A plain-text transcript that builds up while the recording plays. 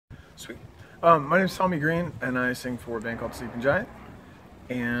Sweet. My name is Tommy Green, and I sing for a band called Sleeping Giant.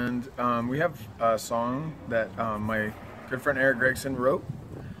 And we have a song that my good friend Eric Gregson wrote,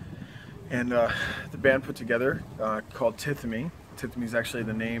 and the band put together called Tithemi. Tithemi is actually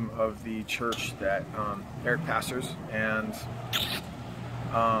the name of the church that Eric pastors, and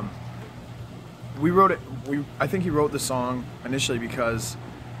we wrote it. I think he wrote the song initially because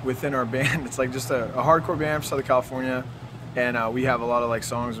within our band, it's like just a hardcore band from Southern California. And we have a lot of like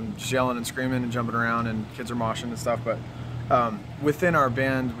songs and just yelling and screaming and jumping around and kids are moshing and stuff. But within our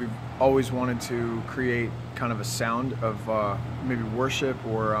band, we've always wanted to create kind of a sound of maybe worship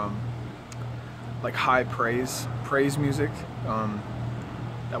or like high praise music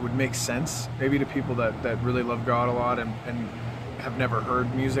that would make sense maybe to people that really love God a lot and have never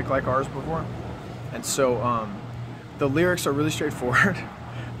heard music like ours before. And so the lyrics are really straightforward.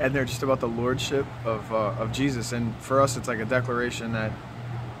 And they're just about the lordship of Jesus. And for us, it's like a declaration that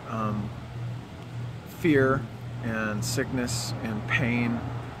fear and sickness and pain,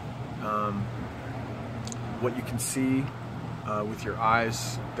 what you can see with your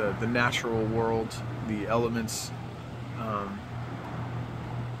eyes, the natural world, the elements,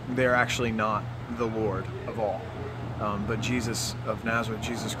 they're actually not the Lord of all. But Jesus of Nazareth,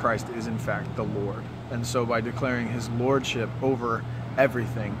 Jesus Christ, is in fact the Lord. And so by declaring his lordship over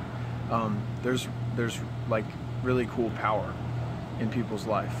everything, there's like really cool power in people's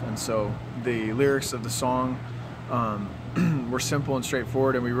life. And so the lyrics of the song were simple and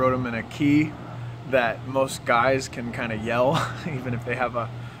straightforward, and we wrote them in a key that most guys can kind of yell even if they have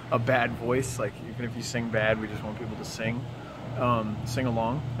a bad voice. Like even if you sing bad, we just want people to sing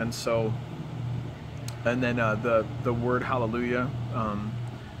along. And so, and then the word hallelujah,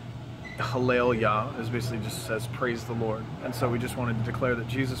 Hallelujah is basically just says praise the Lord. And so we just wanted to declare that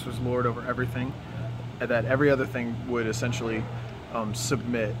Jesus was Lord over everything, and that every other thing would essentially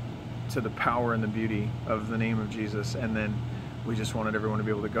submit to the power and the beauty of the name of Jesus. And then we just wanted everyone to be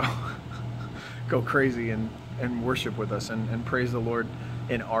able to go crazy and worship with us and praise the Lord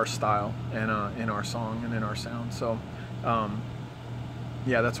in our style and in our song and in our sound. So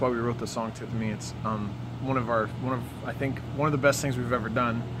yeah, that's why we wrote the song Tithemi. It's I think one of the best things we've ever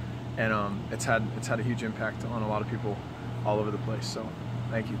done. And it's had a huge impact on a lot of people all over the place. So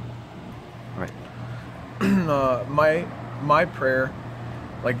thank you. All right. My prayer,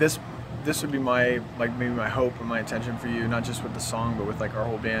 like this would be my maybe my hope and my intention for you, not just with the song but with like our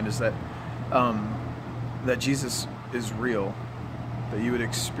whole band, is that that Jesus is real, that you would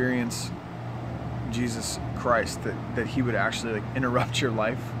experience Jesus Christ, that he would actually like interrupt your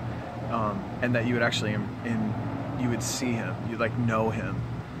life, and that you would actually you would see him, you'd like know him.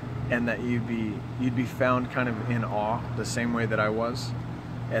 And that you'd be found kind of in awe the same way that I was,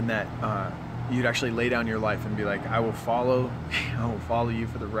 and that you'd actually lay down your life and be like, I will follow you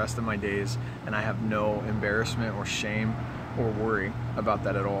for the rest of my days, and I have no embarrassment or shame or worry about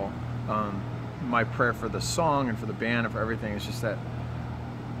that at all. My prayer for the song and for the band and for everything is just that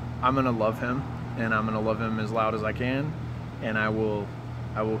I'm gonna love him, and I'm gonna love him as loud as I can, and I will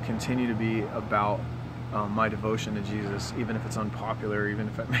continue to be about my devotion to Jesus, even if it's unpopular, even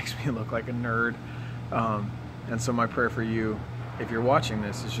if it makes me look like a nerd. And so my prayer for you, if you're watching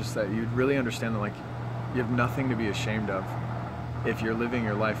this, is just that you'd really understand that like you have nothing to be ashamed of if you're living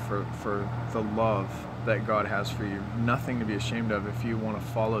your life for the love that God has for you. Nothing to be ashamed of if you want to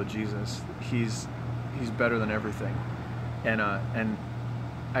follow Jesus. He's better than everything. And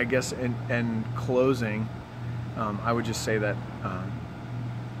I guess in closing, I would just say that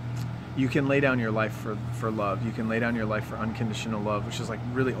you can lay down your life for love. You can lay down your life for unconditional love, which is like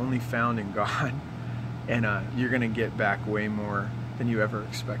really only found in God. And you're gonna get back way more than you ever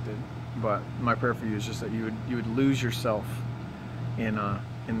expected. But my prayer for you is just that you would lose yourself in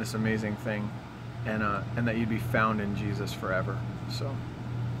this amazing thing, and that you'd be found in Jesus forever. So